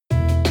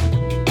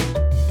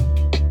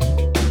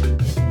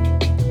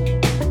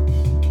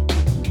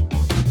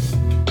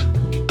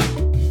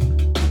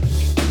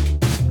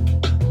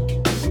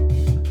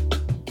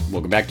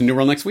back to New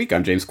World next week.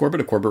 I'm James Corbett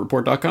of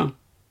CorbettReport.com.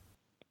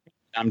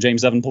 I'm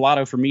James Evan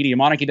Pilato from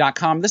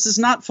MediaMonarchy.com. This is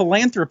not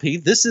philanthropy.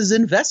 This is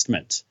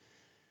investment.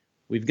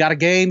 We've got a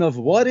game of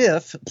What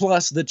If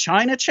plus the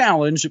China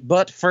Challenge.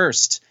 But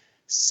first,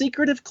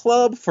 secretive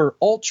club for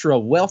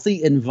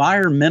ultra-wealthy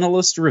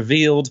environmentalists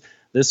revealed.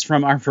 This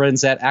from our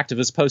friends at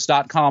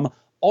ActivistPost.com.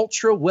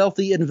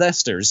 Ultra-wealthy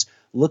investors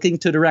looking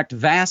to direct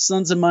vast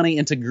sums of money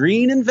into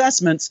green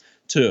investments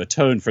to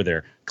atone for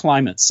their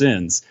climate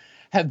sins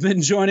have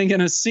been joining in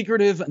a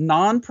secretive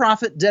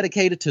nonprofit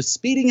dedicated to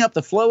speeding up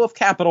the flow of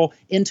capital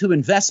into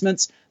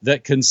investments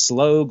that can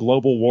slow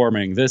global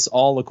warming. This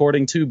all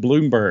according to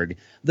Bloomberg.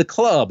 The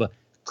club,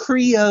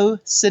 CREO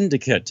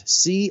Syndicate,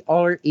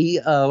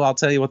 C-R-E-O. I'll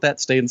tell you what that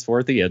stands for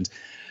at the end.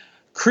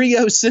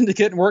 CREO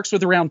Syndicate works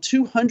with around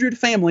 200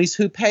 families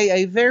who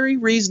pay a very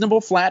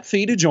reasonable flat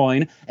fee to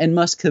join and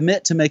must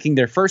commit to making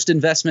their first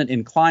investment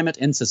in climate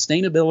and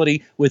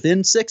sustainability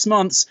within 6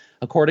 months,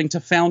 according to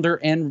founder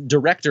and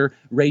director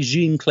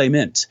Regine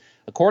Clement.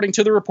 According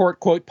to the report,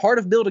 quote, part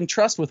of building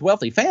trust with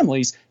wealthy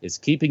families is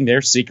keeping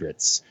their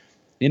secrets.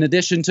 In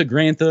addition to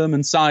Grantham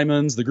and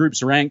Simons, the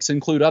group's ranks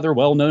include other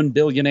well-known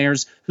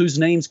billionaires whose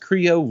names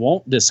CREO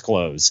won't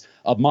disclose.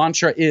 A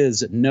mantra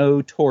is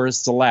no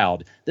tourists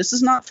allowed. This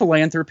is not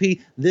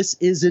philanthropy. This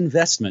is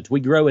investment.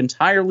 We grow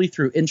entirely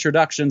through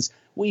introductions.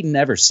 We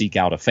never seek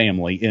out a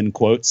family, end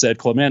quote, said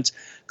Clement.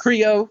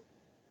 CREO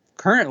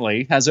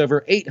currently has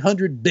over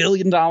 $800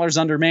 billion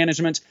under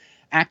management,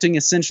 acting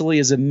essentially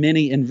as a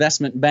mini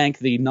investment bank.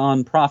 The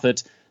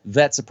nonprofit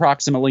vets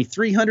approximately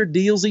 300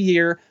 deals a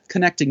year,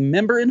 connecting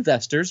member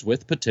investors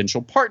with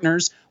potential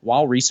partners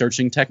while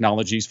researching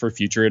technologies for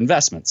future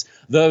investments.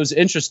 Those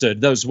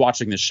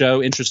watching the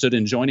show, interested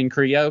in joining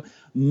CREO,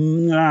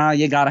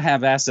 you got to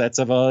have assets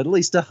of at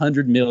least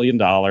 $100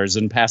 million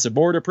and pass a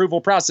board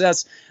approval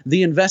process.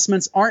 The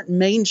investments aren't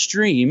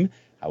mainstream.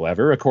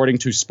 However, according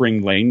to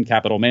Spring Lane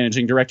Capital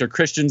Managing Director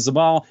Christian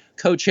Zabal,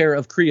 co-chair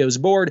of CREO's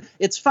board,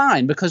 it's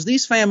fine because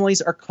these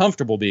families are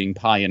comfortable being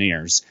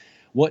pioneers.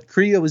 What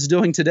CREO is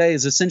doing today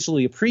is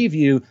essentially a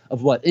preview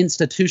of what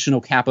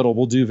institutional capital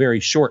will do very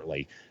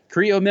shortly.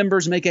 CREO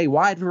members make a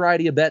wide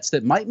variety of bets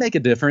that might make a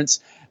difference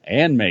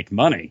and make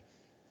money.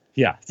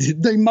 Yeah,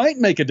 they might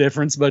make a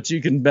difference, but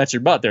you can bet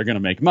your butt they're going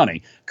to make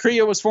money.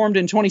 CREO was formed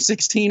in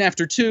 2016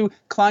 after two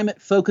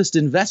climate-focused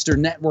investor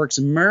networks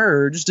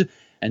merged,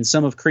 and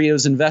some of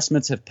CREO's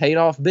investments have paid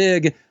off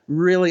big.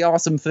 Really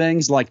awesome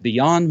things like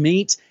Beyond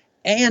Meat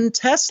and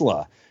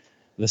Tesla.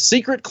 The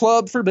secret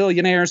club for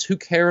billionaires who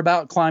care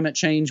about climate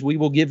change. We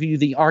will give you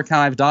the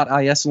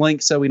archive.is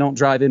link so we don't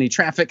drive any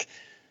traffic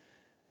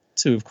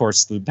to, of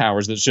course, the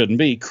powers that shouldn't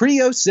be.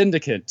 CREO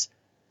Syndicate.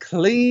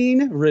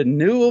 Clean,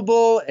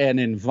 renewable, and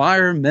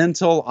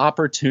environmental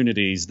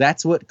opportunities.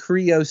 That's what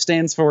CREO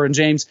stands for. And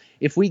James,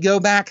 if we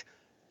go back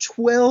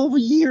 12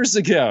 years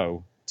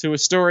ago to a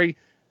story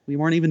we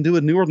weren't even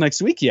doing New World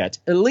Next Week yet,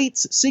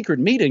 Elite's secret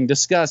meeting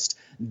discussed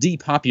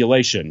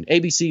depopulation.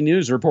 ABC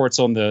News reports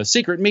on the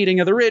secret meeting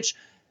of the rich,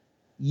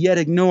 yet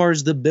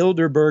ignores the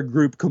Bilderberg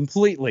Group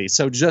completely.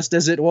 So just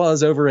as it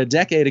was over a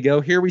decade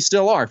ago, here we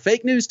still are.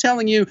 Fake news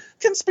telling you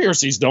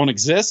conspiracies don't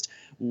exist,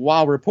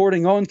 while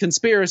reporting on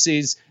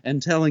conspiracies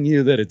and telling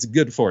you that it's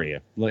good for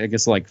you. I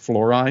guess like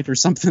fluoride or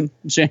something,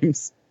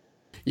 James.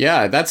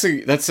 Yeah, that's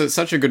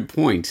such a good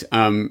point.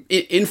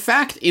 In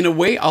fact, in a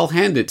way, I'll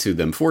hand it to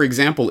them. For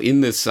example,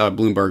 in this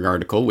Bloomberg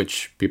article,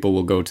 which people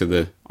will go to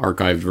the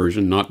archived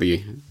version, not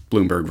the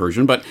Bloomberg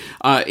version, but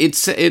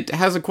it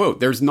has a quote.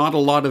 There's not a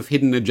lot of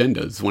hidden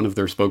agendas. One of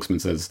their spokesmen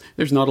says,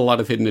 there's not a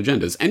lot of hidden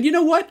agendas. And you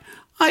know what?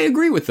 I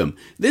agree with them.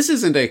 This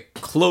isn't a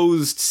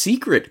closed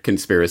secret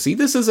conspiracy.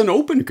 This is an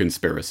open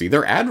conspiracy.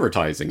 They're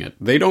advertising it.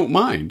 They don't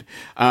mind.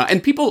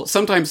 And people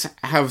sometimes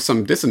have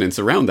some dissonance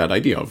around that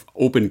idea of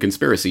open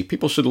conspiracy.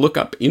 People should look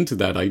up into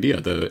that idea.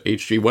 The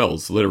H.G.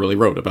 Wells literally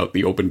wrote about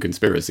the open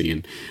conspiracy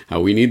and how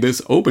we need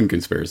this open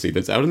conspiracy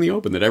that's out in the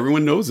open that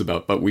everyone knows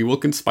about, but we will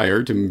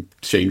conspire to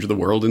change the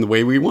world in the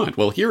way we want.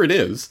 Well, here it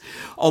is.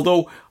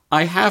 Although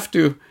I have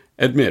to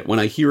admit, when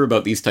I hear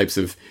about these types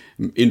of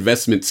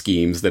investment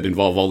schemes that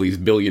involve all these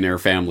billionaire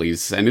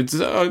families, and it's,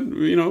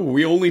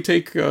 we only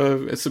take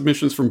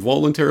submissions from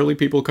voluntarily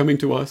people coming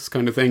to us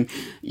kind of thing,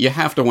 you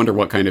have to wonder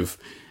what kind of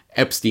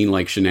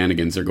Epstein-like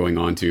shenanigans are going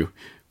on to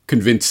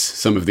convince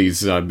some of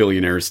these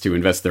billionaires to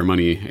invest their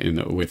money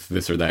with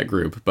this or that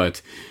group.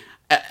 But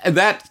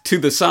that to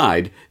the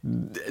side,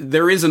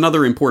 there is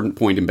another important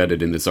point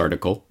embedded in this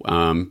article,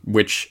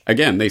 which,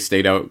 again, they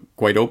state out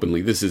quite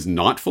openly. This is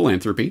not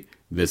philanthropy.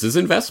 This is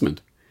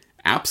investment.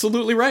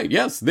 Absolutely right.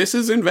 Yes, this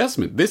is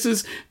investment.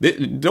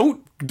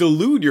 Don't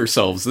delude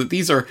yourselves that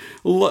these are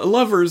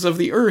lovers of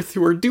the earth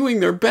who are doing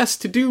their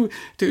best to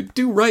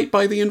do right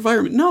by the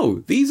environment.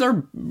 No, these are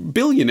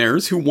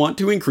billionaires who want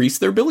to increase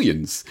their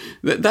billions.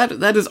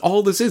 That is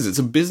all this is. It's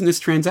a business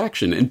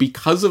transaction. And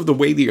because of the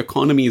way the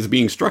economy is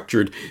being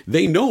structured,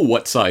 they know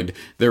what side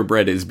their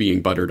bread is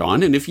being buttered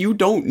on. And if you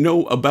don't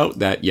know about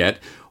that yet,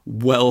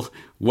 well,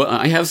 Well,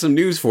 I have some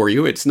news for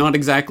you. It's not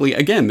exactly,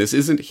 again, this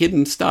isn't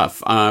hidden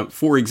stuff.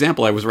 For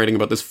example, I was writing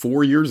about this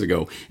 4 years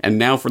ago, and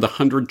now for the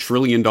 $100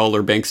 trillion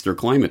bankster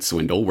climate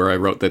swindle, where I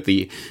wrote that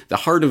the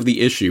heart of the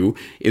issue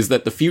is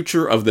that the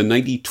future of the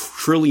 $90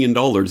 trillion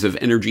of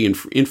energy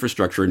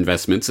infrastructure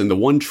investments and the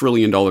 $1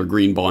 trillion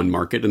green bond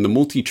market and the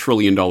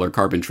multi-trillion dollar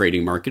carbon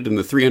trading market and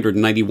the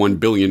 $391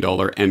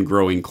 billion and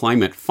growing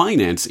climate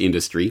finance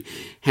industry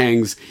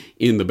hangs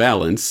in the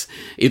balance.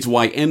 It's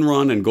why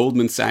Enron and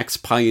Goldman Sachs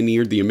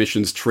pioneered the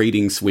emissions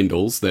trading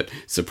swindles that,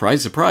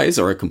 surprise, surprise,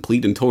 are a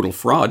complete and total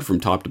fraud from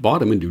top to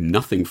bottom and do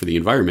nothing for the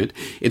environment.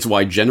 It's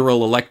why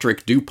General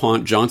Electric,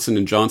 DuPont,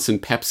 Johnson & Johnson,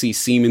 Pepsi,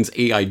 Siemens,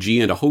 AIG,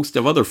 and a host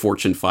of other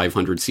Fortune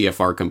 500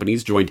 CFR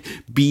companies joined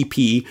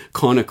BP,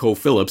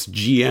 ConocoPhillips,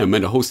 GM,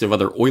 and a host of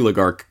other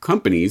oligarch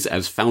companies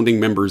as founding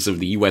members of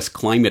the U.S.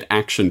 Climate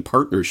Action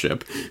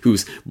Partnership,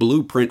 whose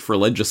blueprint for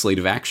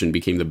legislative action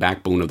became the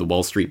backbone of the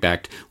Wall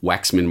Street-backed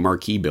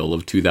Waxman-Markey Bill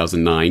of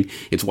 2009.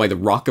 It's why the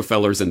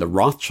Rockefellers and the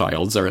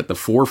Rothschilds are at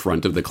the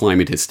forefront of the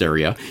climate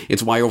hysteria.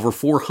 It's why over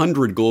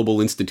 400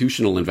 global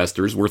institutional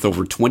investors worth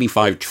over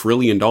 $25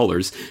 trillion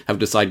have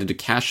decided to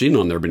cash in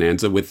on their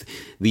bonanza with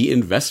the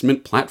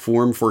investment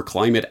platform for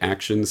climate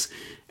actions,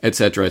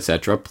 etc.,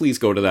 etc. Please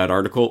go to that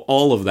article.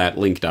 All of that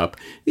linked up.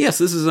 Yes,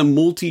 this is a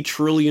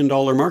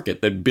multi-trillion-dollar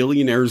market that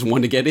billionaires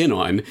want to get in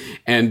on,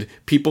 and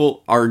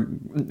people are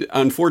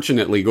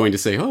unfortunately going to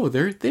say, oh,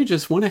 they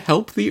just want to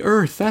help the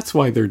earth. That's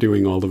why they're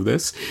doing all of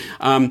this.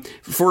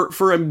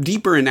 For a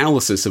deeper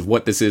analysis of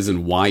what this is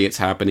and why it's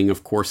happening,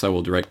 of course, I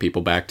will direct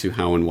people back to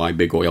how and why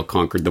big oil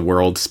conquered the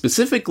world,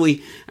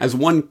 specifically as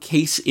one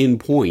case in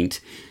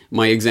point,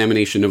 my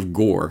examination of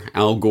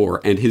Al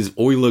Gore, and his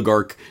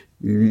oligarch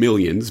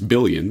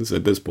billions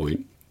at this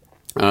point.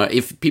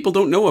 If people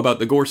don't know about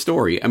the Gore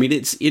story, I mean,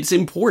 it's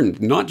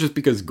important, not just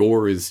because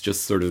Gore is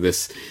just sort of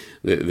this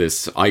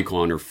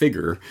icon or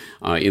figure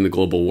in the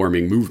global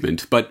warming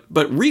movement, but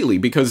really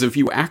because if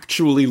you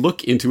actually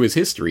look into his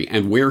history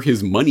and where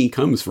his money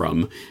comes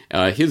from,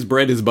 his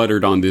bread is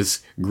buttered on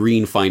this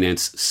green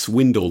finance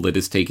swindle that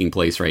is taking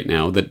place right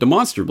now that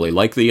demonstrably,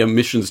 like the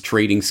emissions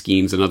trading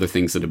schemes and other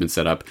things that have been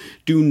set up,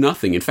 do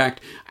nothing. In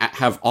fact,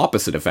 have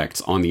opposite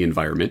effects on the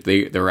environment.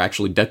 They're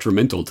actually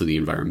detrimental to the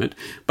environment.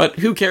 But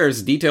who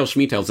cares? Detail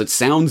schmetails. It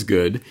sounds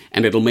good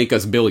and it'll make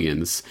us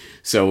billions.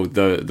 So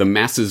the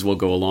masses will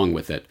go along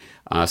with it.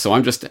 So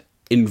I'm just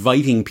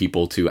inviting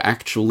people to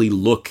actually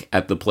look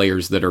at the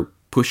players that are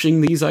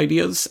pushing these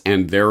ideas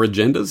and their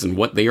agendas and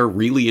what they are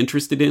really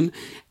interested in,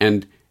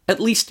 and at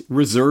least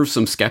reserve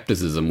some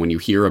skepticism when you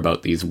hear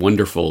about these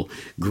wonderful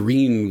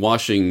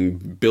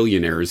greenwashing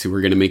billionaires who are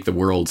going to make the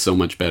world so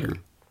much better.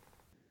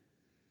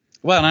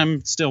 Well, and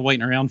I'm still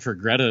waiting around for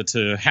Greta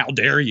to, how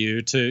dare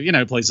you,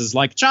 to, places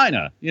like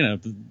China,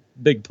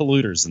 big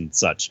polluters and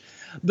such.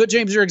 But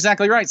James, you're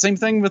exactly right. Same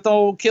thing with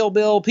old Kill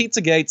Bill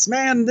Pizzagates.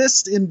 Man,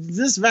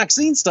 this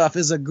vaccine stuff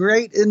is a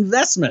great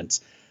investment.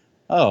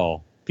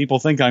 Oh, people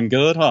think I'm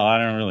good? Oh, I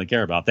don't really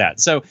care about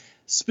that. So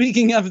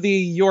speaking of the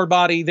Your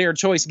Body, Their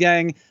Choice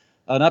gang,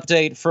 an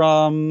update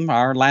from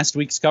our last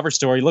week's cover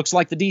story. Looks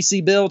like the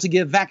DC bill to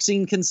give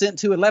vaccine consent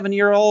to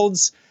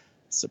 11-year-olds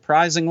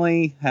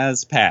surprisingly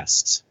has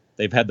passed.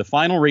 They've had the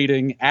final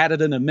reading,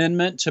 added an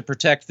amendment to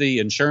protect the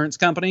insurance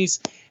companies,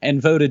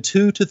 and voted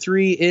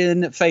 2-3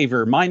 in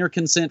favor. Minor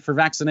Consent for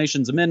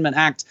Vaccinations Amendment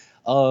Act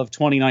of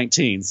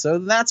 2019. So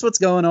that's what's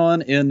going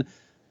on in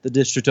the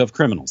District of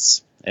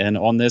Criminals. And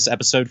on this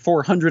episode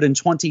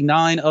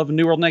 429 of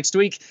New World Next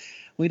Week,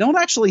 we don't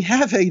actually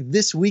have a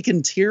This Week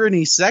in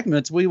Tyranny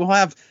segment. We will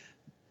have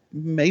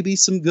maybe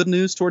some good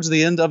news towards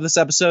the end of this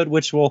episode,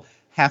 which will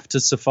have to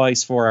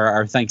suffice for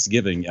our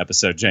Thanksgiving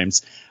episode,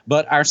 James.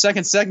 But our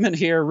second segment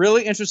here,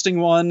 really interesting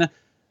one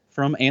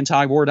from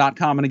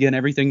antiwar.com. And again,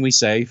 everything we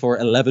say for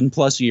 11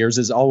 plus years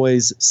is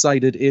always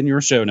cited in your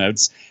show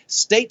notes.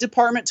 State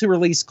Department to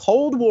release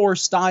Cold War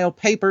style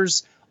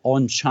papers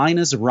on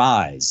China's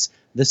rise.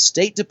 The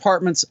State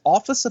Department's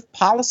Office of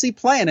Policy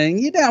Planning,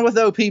 you down with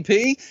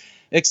OPP,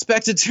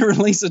 expected to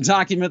release a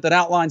document that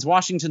outlines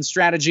Washington's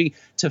strategy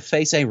to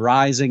face a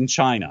rising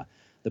China.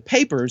 The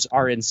papers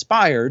are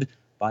inspired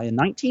by a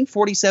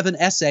 1947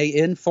 essay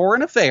in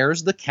Foreign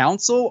Affairs, the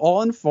Council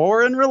on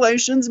Foreign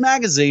Relations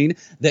magazine,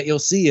 that you'll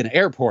see in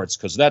airports,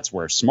 because that's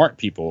where smart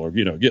people are,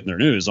 getting their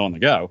news on the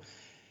go.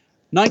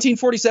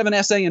 1947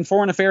 essay in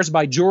Foreign Affairs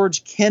by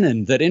George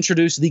Kennan that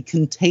introduced the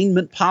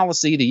containment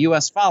policy the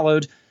U.S.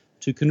 followed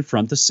to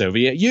confront the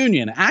Soviet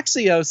Union.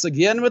 Axios,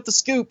 again with the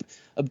scoop,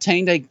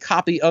 obtained a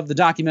copy of the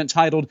document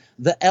titled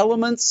The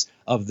Elements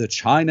of the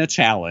China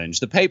Challenge.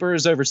 The paper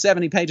is over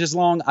 70 pages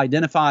long,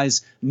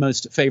 identifies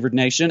Most Favored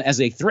Nation as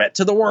a threat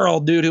to the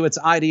world due to its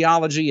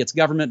ideology its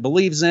government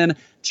believes in,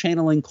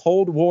 channeling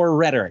Cold War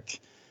rhetoric.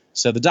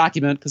 So the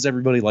document, because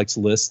everybody likes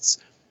lists,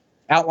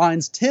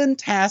 outlines 10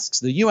 tasks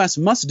the U.S.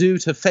 must do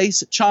to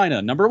face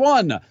China. Number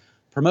 1,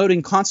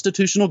 promoting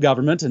constitutional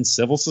government and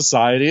civil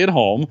society at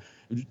home.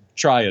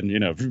 try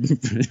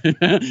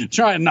and,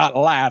 try and not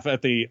laugh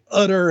at the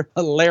utter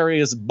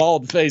hilarious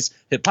bald-faced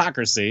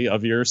hypocrisy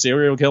of your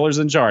serial killers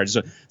in charge.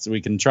 So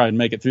we can try and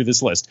make it through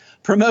this list.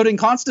 Promoting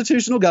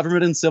constitutional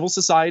government and civil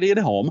society at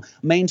home,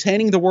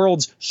 maintaining the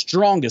world's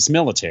strongest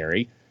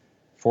military,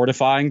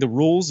 fortifying the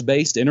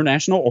rules-based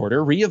international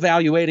order,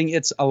 reevaluating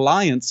its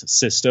alliance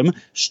system,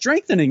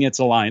 strengthening its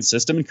alliance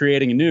system, and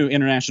creating new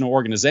international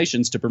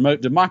organizations to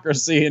promote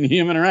democracy and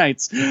human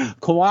rights,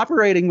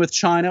 cooperating with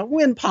China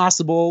when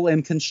possible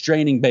and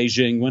constraining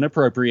Beijing when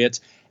appropriate,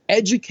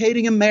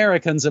 educating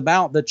Americans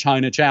about the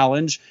China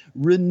challenge,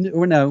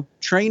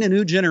 train a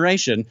new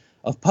generation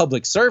of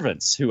public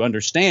servants who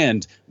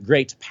understand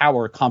great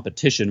power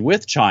competition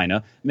with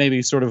China,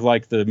 maybe sort of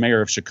like the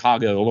mayor of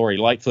Chicago, Lori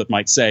Lightfoot,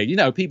 might say,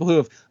 people who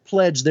have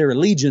pledged their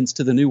allegiance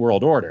to the New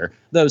World Order,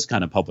 those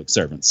kind of public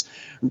servants.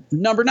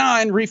 Number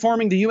 9,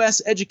 reforming the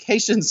U.S.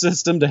 education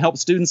system to help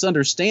students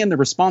understand the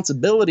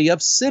responsibility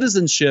of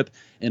citizenship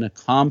in a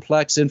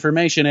complex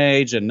information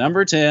age. And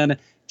number 10,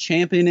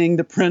 championing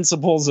the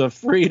principles of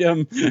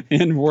freedom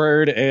in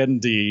word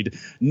and deed.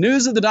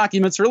 News of the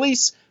document's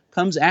release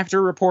comes after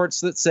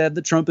reports that said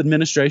the Trump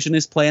administration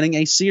is planning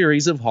a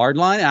series of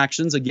hardline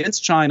actions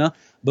against China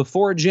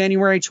before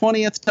January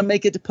 20th to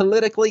make it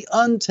politically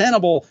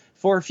untenable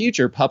for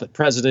future puppet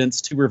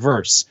presidents to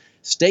reverse.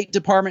 State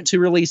Department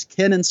to release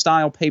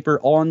Kennan-style paper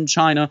on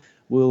China.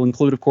 We'll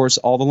include, of course,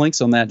 all the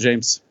links on that,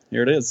 James.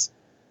 Here it is.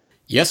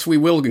 Yes, we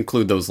will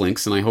include those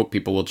links, and I hope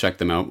people will check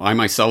them out. I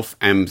myself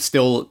am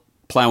still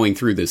plowing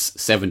through this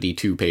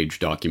 72-page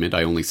document.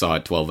 I only saw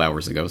it 12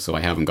 hours ago, so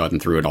I haven't gotten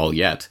through it all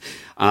yet.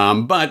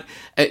 But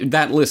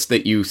that list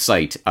that you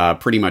cite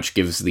pretty much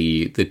gives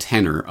the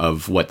tenor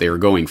of what they're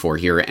going for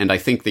here, and I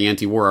think the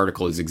anti-war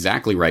article is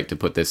exactly right to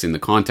put this in the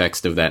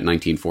context of that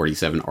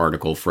 1947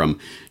 article from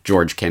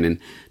George Kennan,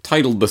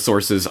 titled The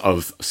Sources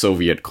of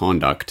Soviet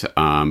Conduct,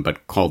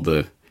 but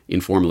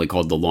informally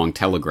called the Long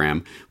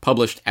Telegram,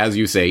 published, as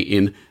you say,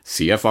 in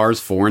CFR's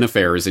Foreign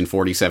Affairs in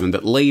 47,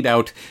 that laid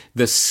out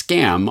the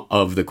scam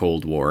of the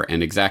Cold War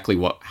and exactly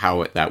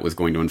how that was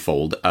going to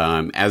unfold.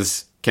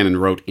 As Kennan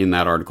wrote in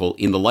that article,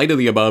 in the light of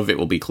the above, it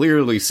will be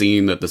clearly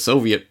seen that the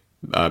Soviet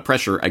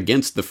pressure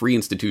against the free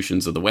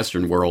institutions of the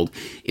Western world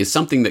is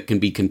something that can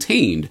be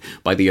contained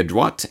by the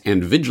adroit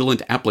and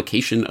vigilant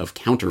application of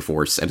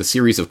counterforce at a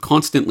series of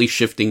constantly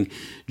shifting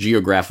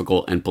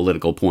geographical and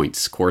political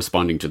points,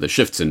 corresponding to the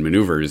shifts and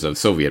maneuvers of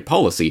Soviet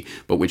policy,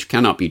 but which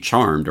cannot be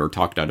charmed or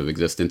talked out of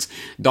existence. ...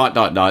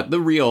 The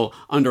real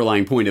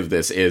underlying point of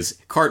this is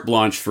carte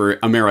blanche for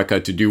America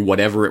to do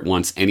whatever it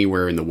wants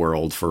anywhere in the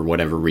world for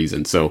whatever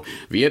reason. So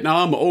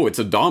Vietnam, it's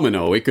a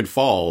domino, it could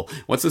fall.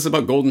 What's this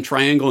about Golden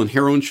Triangle and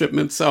heroin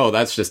shipments? Oh,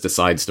 that's just a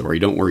side story.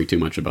 Don't worry too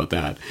much about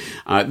that.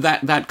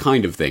 That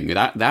kind of thing.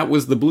 That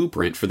was the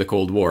blueprint for the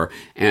Cold War.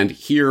 And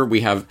here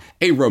we have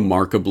a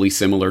remarkably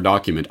similar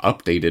document,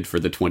 updated for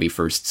the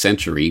 21st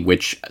century,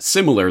 which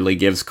similarly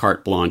gives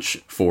carte blanche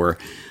for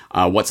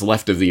what's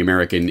left of the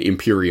American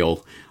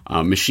imperial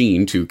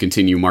machine to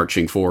continue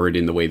marching forward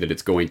in the way that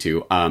it's going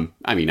to.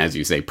 As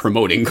you say,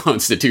 promoting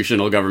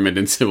constitutional government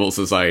and civil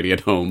society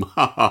at home.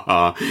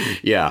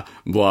 Yeah,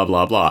 blah,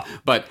 blah, blah.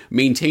 But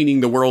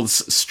maintaining the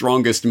world's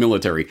strongest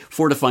military,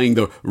 fortifying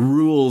the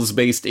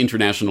rules-based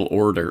international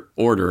order,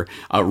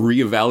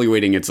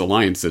 reevaluating its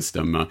alliance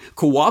system,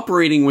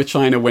 cooperating with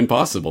China when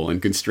possible,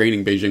 and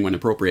constraining Beijing when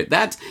appropriate.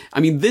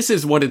 This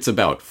is what it's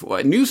about.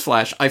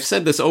 Newsflash, I've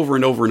said this over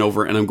and over and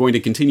over, and I'm going to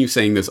continue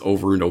saying this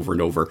over and over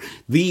and over.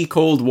 The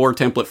Cold War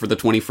template for the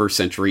 21st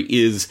century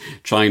is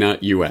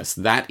China-US.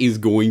 That is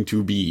going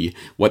to be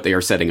what they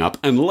are setting up,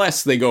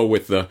 unless they go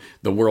with the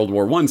World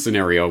War I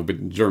scenario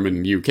with German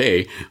and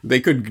UK. They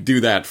could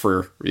do that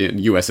for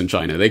US and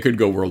China. They could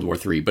go World War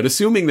III. But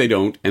assuming they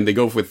don't, and they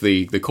go with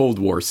the Cold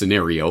War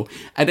scenario,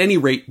 at any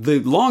rate, the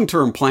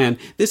long-term plan,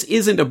 this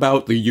isn't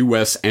about the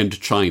US and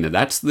China.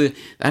 That's the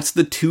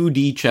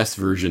 2D chess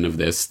version of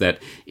this that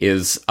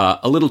is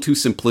a little too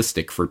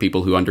simplistic for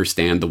people who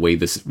understand the way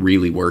this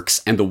really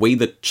works and the way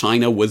that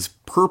China was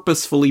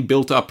purposefully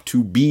built up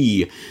to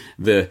be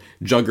the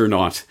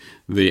juggernaut,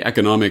 the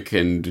economic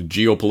and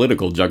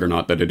geopolitical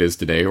juggernaut that it is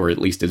today, or at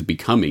least is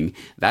becoming.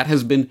 That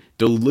has been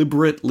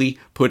deliberately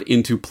put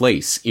into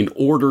place in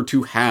order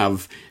to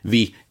have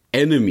the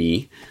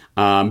enemy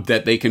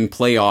that they can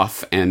play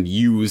off and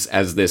use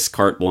as this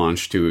carte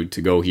blanche to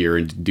go here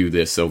and do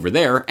this over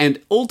there.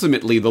 And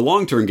ultimately, the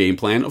long-term game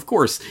plan, of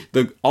course,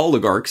 the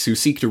oligarchs who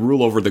seek to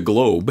rule over the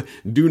globe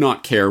do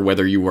not care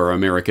whether you are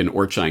American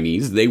or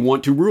Chinese. They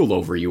want to rule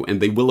over you, and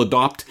they will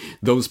adopt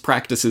those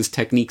practices,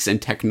 techniques,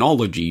 and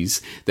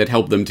technologies that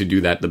help them to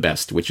do that the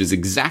best, which is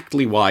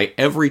exactly why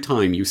every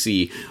time you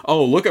see,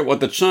 look at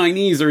what the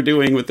Chinese are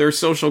doing with their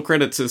social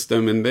credit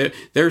system, and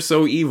they're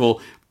so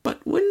evil.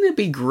 But wouldn't it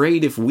be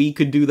great if we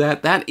could do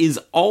that? That is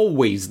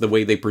always the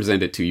way they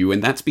present it to you,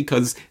 and that's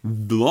because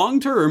long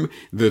term,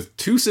 the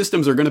two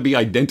systems are going to be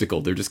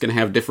identical. They're just going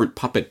to have different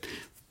puppet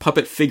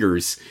puppet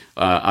figures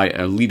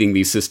leading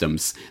these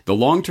systems. The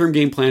long-term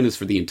game plan is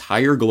for the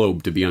entire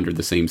globe to be under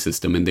the same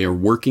system, and they are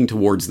working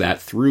towards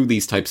that through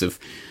these types of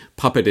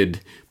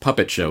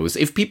puppet shows.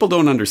 If people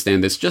don't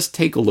understand this, just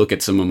take a look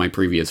at some of my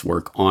previous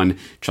work on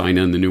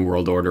China and the New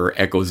World Order,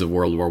 Echoes of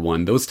World War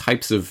I, those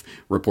types of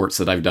reports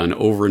that I've done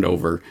over and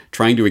over,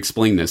 trying to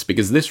explain this,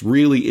 because this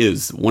really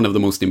is one of the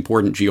most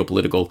important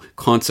geopolitical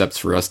concepts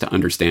for us to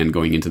understand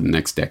going into the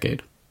next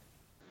decade.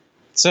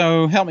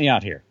 So help me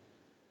out here.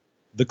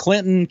 The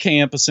Clinton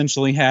camp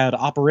essentially had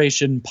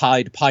Operation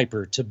Pied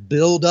Piper to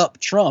build up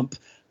Trump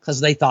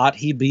because they thought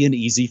he'd be an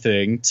easy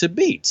thing to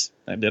beat.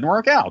 That didn't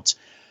work out.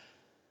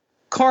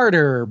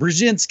 Carter,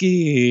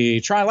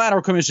 Brzezinski,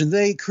 Trilateral Commission,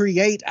 they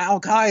create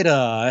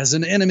Al-Qaeda as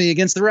an enemy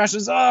against the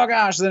Russians. Oh,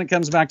 gosh, then it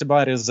comes back to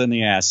bite us in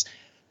the ass.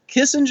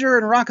 Kissinger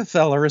and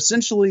Rockefeller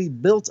essentially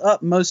built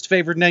up most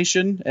favored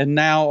nation, and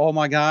now, oh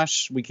my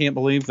gosh, we can't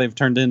believe they've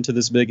turned into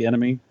this big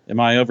enemy. Am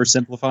I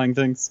oversimplifying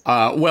things?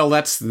 Well,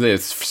 that's the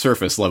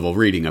surface level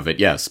reading of it,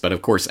 yes. But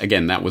of course,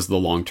 again, that was the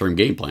long-term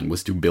game plan,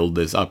 was to build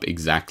this up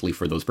exactly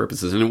for those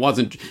purposes. And it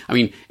wasn't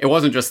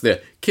just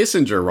the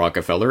Kissinger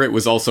Rockefeller, it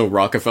was also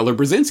Rockefeller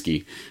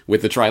Brzezinski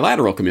with the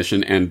Trilateral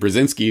Commission, and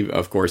Brzezinski,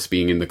 of course,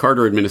 being in the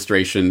Carter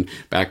administration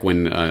back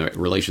when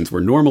relations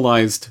were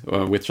normalized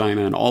with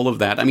China and all of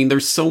that. I mean,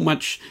 there's so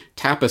much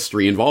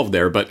tapestry involved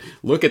there, but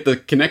look at the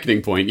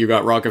connecting point. You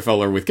got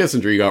Rockefeller with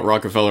Kissinger, you got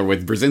Rockefeller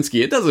with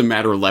Brzezinski. It doesn't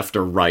matter left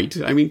or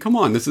right. I mean, come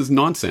on, this is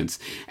nonsense.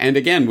 And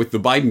again, with the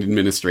Biden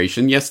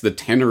administration, yes, the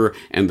tenor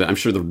and I'm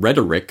sure the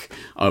rhetoric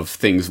of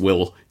things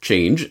will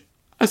change,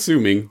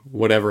 assuming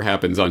whatever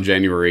happens on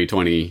January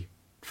 20th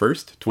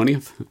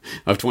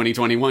of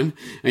 2021.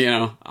 You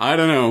know, I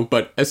don't know,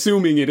 but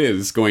assuming it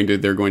is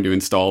they're going to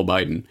install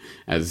Biden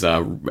as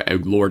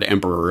Lord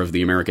Emperor of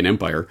the American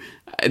Empire,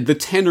 the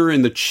tenor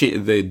and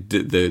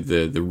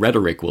the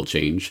rhetoric will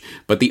change,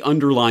 but the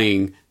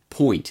underlying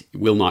point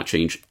will not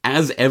change,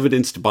 as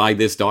evidenced by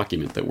this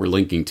document that we're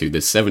linking to,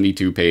 this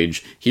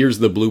 72-page, here's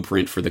the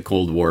blueprint for the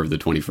Cold War of the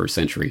 21st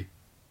century.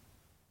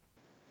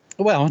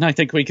 Well, and I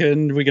think we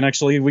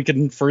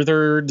can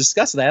further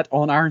discuss that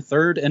on our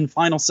third and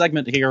final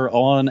segment here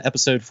on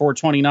episode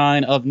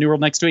 429 of New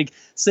World Next Week,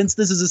 since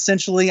this is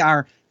essentially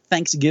our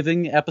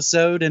Thanksgiving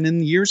episode, and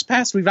in years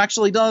past we've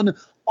actually done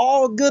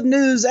all good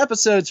news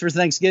episodes for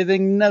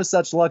Thanksgiving. No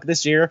such luck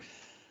this year.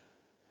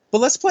 But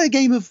let's play a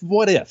game of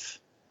what if.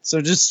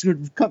 So just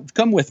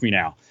come with me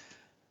now.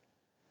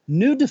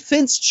 New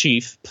defense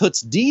chief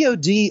puts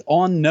DOD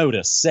on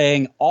notice,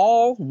 saying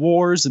all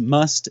wars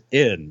must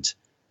end.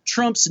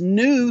 Trump's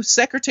new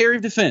Secretary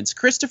of Defense,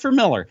 Christopher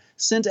Miller,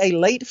 sent a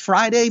late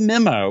Friday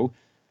memo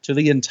to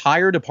the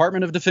entire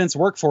Department of Defense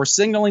workforce,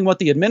 signaling what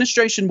the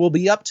administration will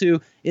be up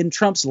to in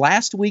Trump's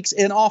last weeks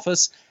in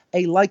office,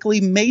 a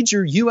likely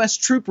major U.S.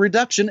 troop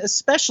reduction,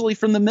 especially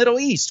from the Middle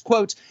East.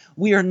 Quote,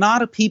 "We are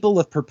not a people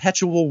of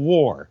perpetual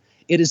war.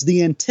 It is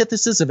the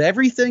antithesis of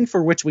everything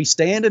for which we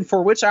stand and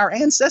for which our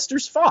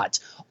ancestors fought.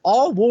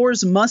 All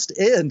wars must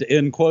end,"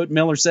 end quote,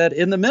 Miller said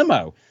in the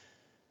memo.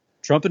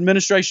 Trump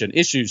administration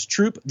issues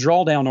troop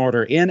drawdown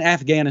order in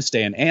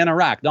Afghanistan and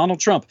Iraq. Donald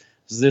Trump,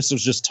 this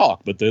was just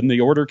talk, but then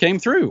the order came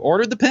through,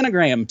 ordered the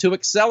Pentagon to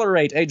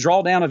accelerate a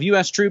drawdown of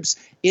U.S. troops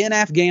in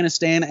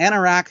Afghanistan and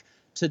Iraq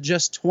to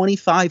just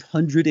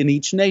 2,500 in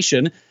each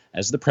nation,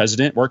 as the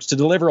president works to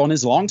deliver on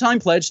his longtime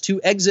pledge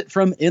to exit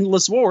from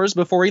endless wars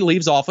before he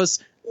leaves office,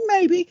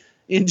 maybe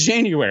in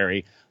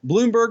January.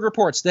 Bloomberg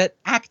reports that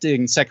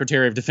acting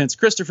Secretary of Defense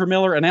Christopher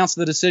Miller announced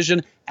the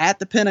decision at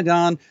the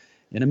Pentagon.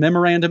 In a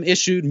memorandum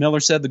issued, Miller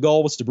said the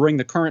goal was to bring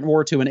the current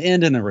war to an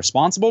end in a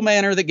responsible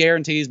manner that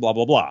guarantees blah,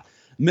 blah, blah.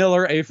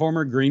 Miller, a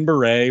former Green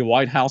Beret,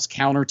 White House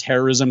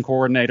counterterrorism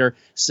coordinator,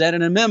 said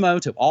in a memo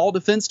to all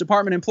Defense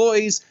Department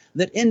employees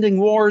that ending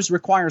wars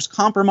requires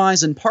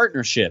compromise and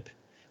partnership.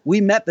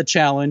 "We met the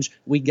challenge.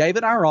 We gave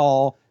it our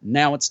all.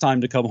 Now it's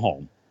time to come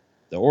home."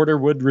 The order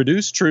would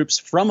reduce troops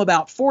from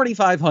about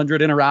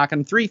 4,500 in Iraq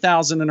and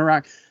 3,000 in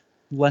Iraq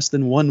less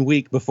than 1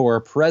 week before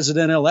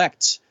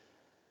President-elect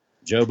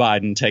Joe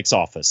Biden takes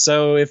office.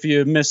 So if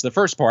you missed the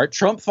first part,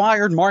 Trump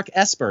fired Mark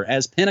Esper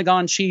as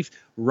Pentagon chief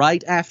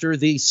right after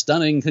the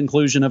stunning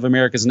conclusion of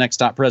America's Next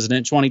Top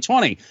President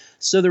 2020.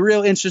 So the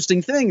real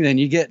interesting thing then,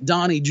 you get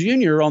Donnie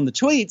Jr. on the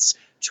tweets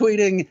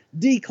tweeting,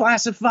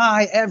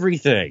 "Declassify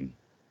everything."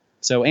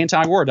 So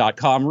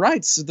antiwar.com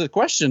writes the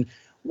question,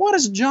 what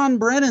is John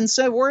Brennan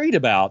so worried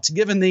about?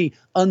 Given the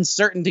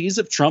uncertainties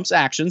of Trump's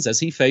actions as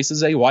he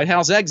faces a White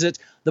House exit,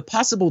 the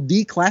possible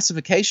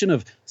declassification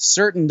of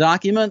certain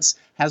documents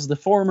has the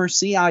former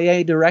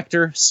CIA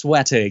director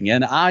sweating.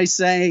 And I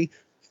say,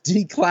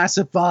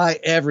 declassify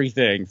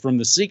everything, from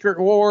the secret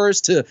wars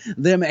to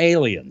them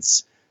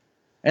aliens.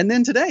 And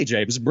then today,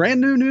 James,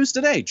 brand new news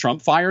today.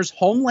 Trump fires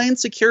Homeland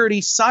Security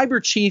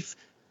Cyber Chief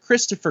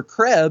Christopher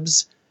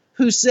Krebs,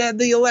 who said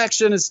the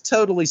election is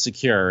totally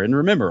secure. And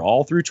remember,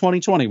 all through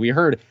 2020, we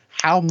heard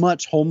how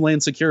much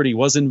Homeland Security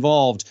was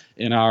involved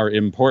in our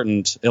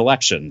important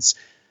elections.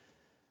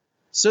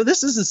 So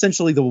this is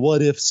essentially the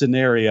what-if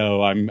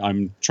scenario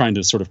I'm trying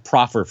to sort of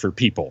proffer for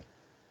people.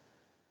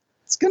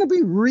 It's going to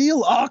be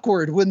real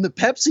awkward when the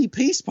Pepsi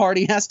Peace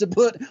Party has to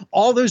put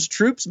all those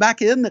troops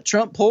back in that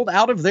Trump pulled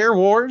out of their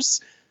wars.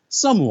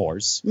 Some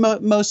wars,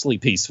 mostly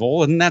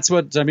peaceful, and that's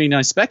what,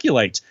 I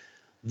speculate.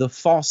 The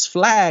false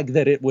flag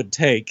that it would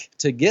take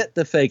to get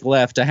the fake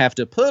left to have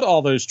to put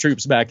all those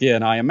troops back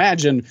in, I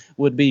imagine,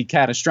 would be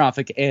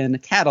catastrophic and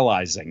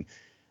catalyzing.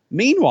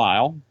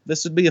 Meanwhile,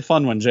 this would be a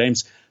fun one,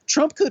 James.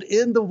 Trump could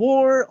end the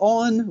war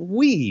on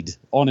weed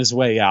on his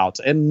way out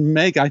and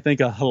make, I think,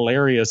 a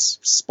hilarious,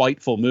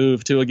 spiteful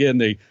move to, again,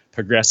 the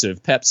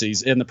progressive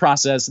Pepsis in the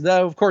process,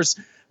 though, of course,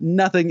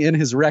 nothing in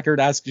his record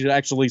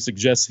actually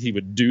suggests he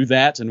would do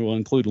that, and we'll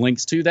include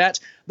links to that.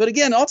 But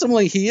again,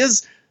 ultimately, he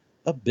is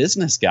a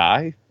business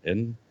guy,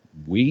 and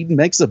weed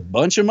makes a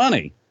bunch of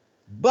money.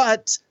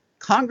 But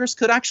Congress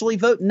could actually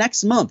vote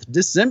next month,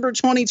 December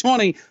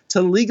 2020,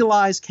 to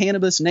legalize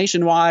cannabis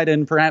nationwide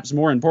and perhaps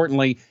more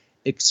importantly,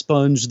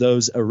 expunge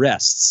those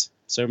arrests.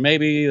 So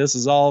maybe this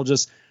is all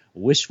just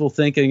wishful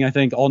thinking, I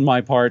think, on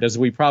my part, as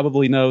we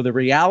probably know the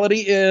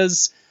reality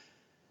is,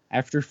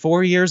 after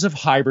 4 years of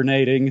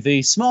hibernating,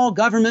 the small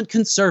government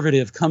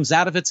conservative comes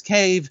out of its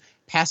cave,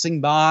 passing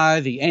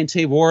by the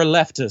anti-war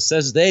leftists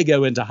as they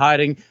go into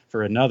hiding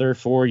for another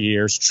 4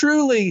 years.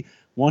 Truly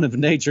one of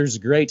nature's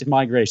great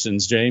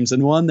migrations, James,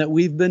 and one that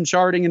we've been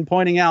charting and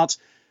pointing out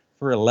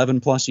for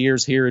 11 plus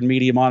years here in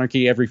Media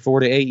Monarchy. Every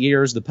 4 to 8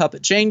 years, the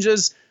puppet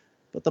changes,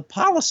 but the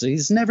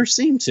policies never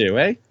seem to,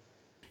 eh?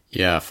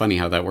 Yeah, funny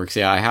how that works.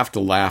 Yeah, I have to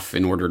laugh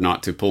in order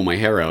not to pull my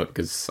hair out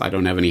because I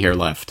don't have any hair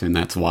left, and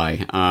that's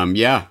why.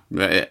 Yeah,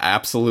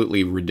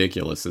 absolutely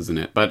ridiculous, isn't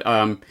it? But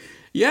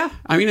yeah,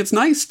 it's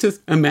nice to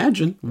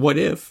imagine what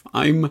if.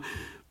 I'm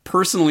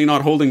personally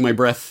not holding my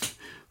breath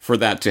for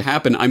that to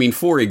happen.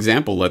 For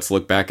example, let's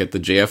look back at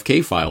the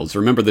JFK files.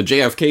 Remember the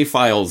JFK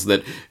files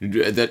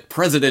that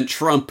President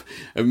Trump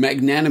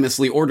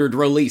magnanimously ordered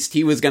released.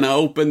 He was going to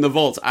open the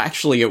vaults.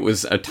 Actually, it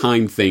was a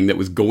time thing that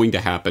was going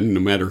to happen no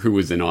matter who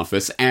was in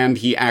office, and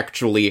he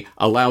actually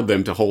allowed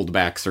them to hold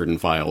back certain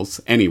files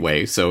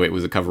anyway, so it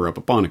was a cover-up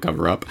upon a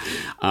cover-up.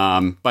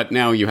 But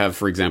now you have,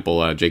 for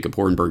example, Jacob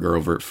Hornberger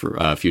over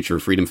at Future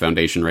Freedom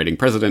Foundation writing,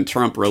 President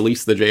Trump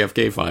released the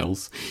JFK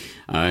files.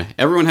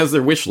 Everyone has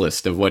their wish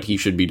list of what he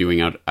should be doing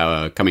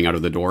coming out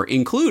of the door,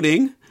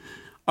 including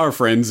our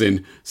friends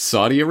in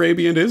Saudi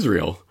Arabia and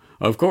Israel.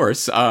 Of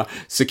course,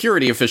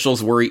 security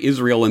officials worry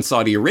Israel and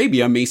Saudi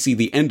Arabia may see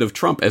the end of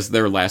Trump as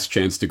their last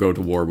chance to go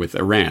to war with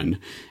Iran.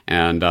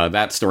 And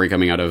that story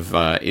coming out of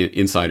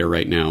Insider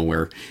right now,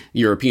 where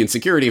European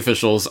security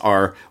officials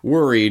are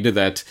worried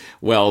that,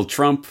 well,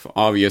 Trump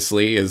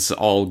obviously is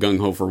all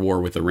gung-ho for war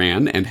with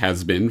Iran and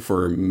has been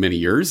for many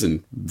years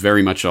and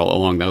very much all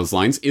along those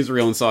lines.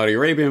 Israel and Saudi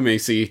Arabia may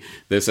see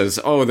this as,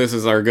 oh, this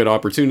is our good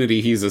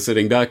opportunity. He's a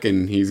sitting duck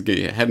and he's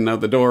heading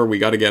out the door. We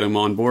got to get him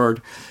on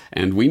board.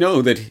 And we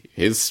know that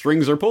his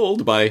strings are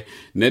pulled by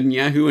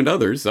Netanyahu and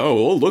others.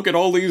 Oh, look at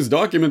all these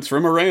documents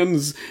from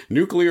Iran's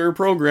nuclear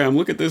program.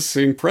 Look at this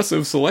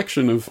impressive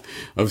selection of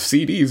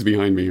CDs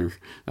behind me. Or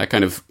that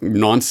kind of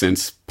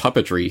nonsense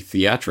puppetry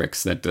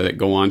theatrics that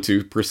go on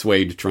to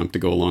persuade Trump to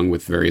go along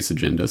with various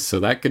agendas. So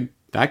that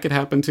could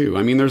happen too.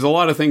 There's a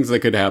lot of things that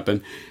could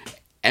happen.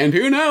 And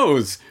who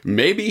knows?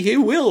 Maybe he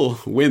will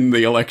win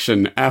the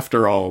election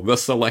after all. The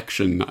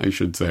selection, I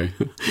should say.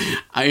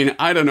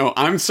 I don't know.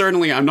 I'm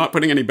not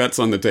putting any bets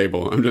on the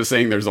table. I'm just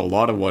saying there's a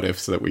lot of what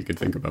ifs that we could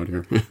think about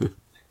here.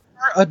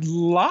 A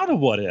lot of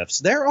what ifs.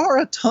 There are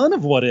a ton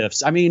of what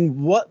ifs.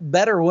 What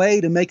better way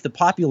to make the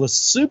populace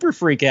super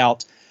freak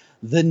out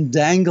than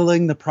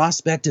dangling the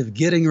prospect of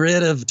getting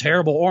rid of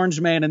terrible Orange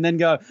Man and then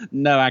go,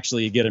 no,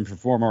 actually, you get him for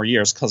 4 more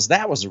years, because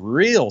that was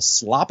real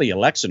sloppy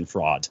election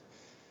fraud.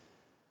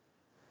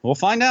 We'll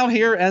find out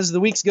here as the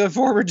weeks go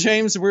forward,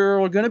 James.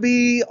 We're going to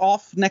be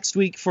off next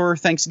week for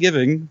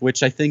Thanksgiving,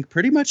 which I think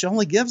pretty much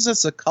only gives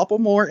us a couple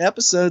more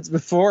episodes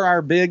before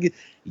our big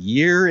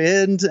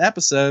year-end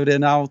episode.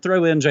 And I'll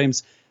throw in,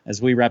 James,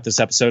 as we wrap this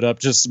episode up,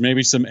 just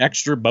maybe some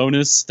extra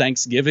bonus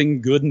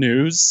Thanksgiving good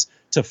news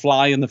to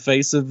fly in the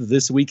face of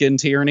this weekend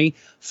tyranny.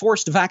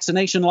 Forced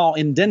vaccination law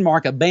in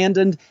Denmark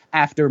abandoned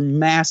after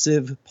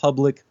massive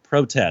public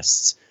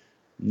protests.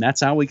 And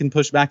that's how we can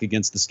push back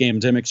against the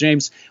scamdemic.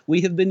 James,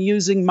 we have been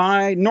using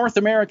my North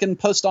American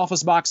post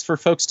office box for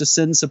folks to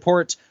send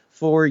support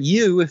for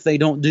you if they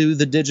don't do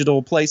the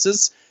digital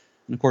places.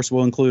 And, of course,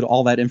 we'll include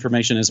all that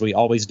information as we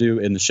always do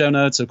in the show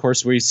notes. Of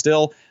course, they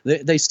still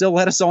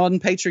let us on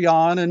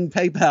Patreon and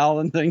PayPal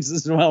and things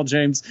as well,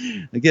 James.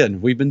 Again,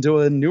 we've been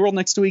doing New World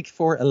Next Week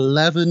for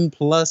 11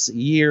 plus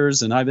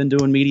years, and I've been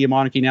doing Media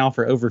Monarchy now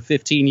for over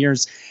 15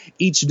 years.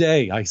 Each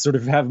day, I sort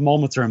of have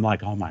moments where I'm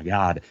like, oh, my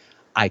God,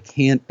 I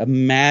can't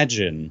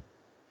imagine.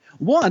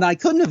 One, I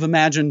couldn't have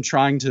imagined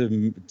trying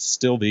to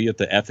still be at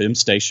the FM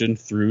station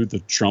through the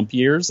Trump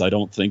years. I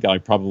don't think I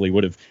probably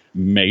would have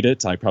made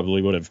it. I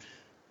probably would have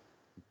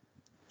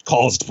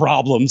caused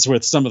problems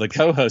with some of the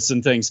co-hosts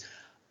and things.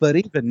 But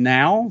even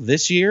now,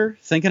 this year,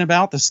 thinking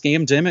about the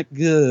scamdemic,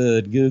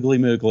 good googly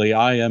moogly,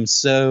 I am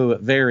so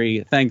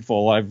very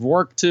thankful. I've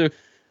worked to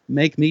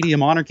make Media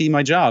Monarchy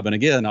my job. And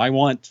again, I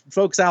want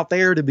folks out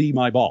there to be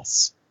my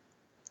boss.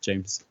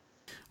 James.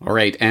 All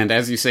right, and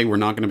as you say, we're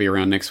not going to be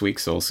around next week,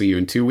 so I'll see you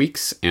in 2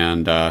 weeks.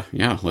 And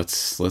yeah,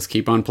 let's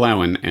keep on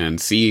plowing and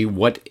see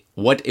what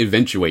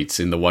eventuates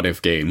in the What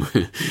If game.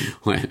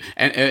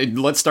 and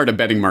let's start a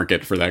betting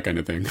market for that kind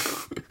of thing.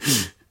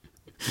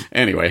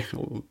 Anyway,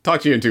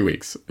 talk to you in 2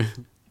 weeks.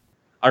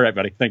 All right,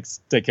 buddy.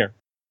 Thanks. Take care.